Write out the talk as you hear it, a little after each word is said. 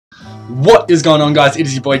What is going on, guys? It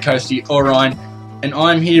is your boy Coastiie, or Ryan, and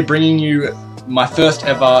I'm here bringing you my first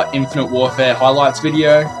ever Infinite Warfare highlights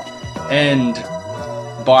video. And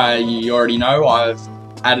you already know, I've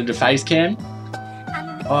added a face cam.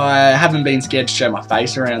 I haven't been scared to show my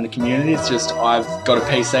face around the community. It's just I've got a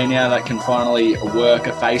PC now that can finally work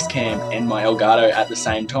a face cam and my Elgato at the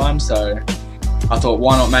same time. So I thought,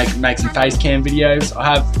 why not make some face cam videos?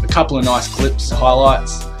 I have a couple of nice clips,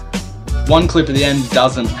 highlights. One clip at the end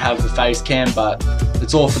doesn't have the face cam, but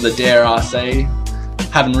it's all for the Dare RC.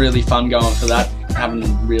 Having really fun going for that. Having a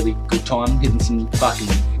really good time, hitting some fucking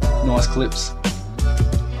nice clips.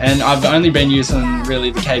 And I've only been using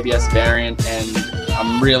really the KBS variant, and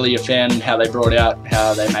I'm really a fan how they brought out,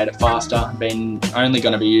 how they made it faster. Been only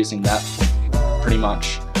going to be using that pretty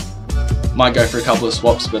much. Might go for a couple of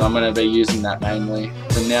swaps, but I'm going to be using that mainly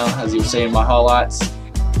from now, as you'll see in my highlights.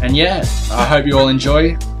 And yeah, I hope you all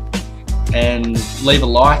enjoy. And leave a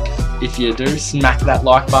like if you do, smack that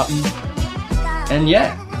like button. And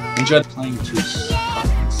yeah, enjoy playing too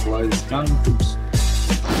fucking slow this gun. Oops.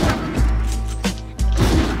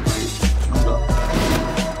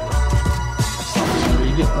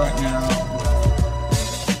 Right now.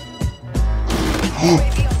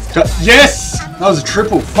 Yes! That was a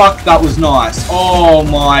triple. Fuck, that was nice. Oh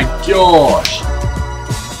my gosh.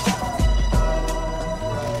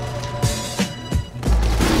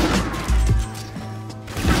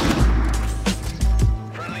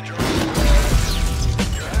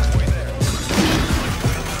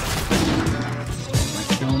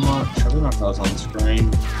 I don't know if that was on the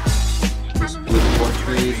screen. Split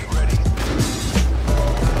portrait.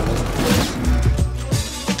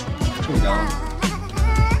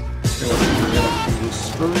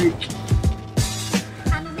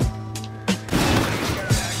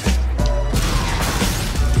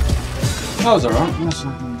 That was alright. Nice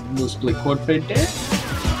little split quad feed there.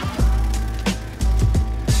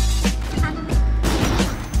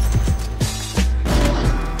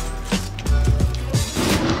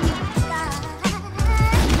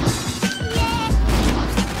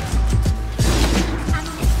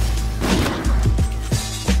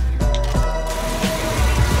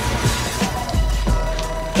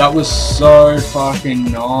 That was so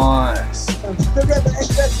fucking nice.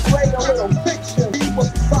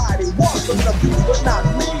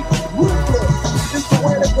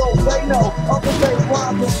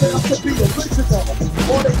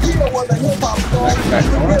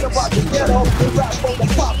 Back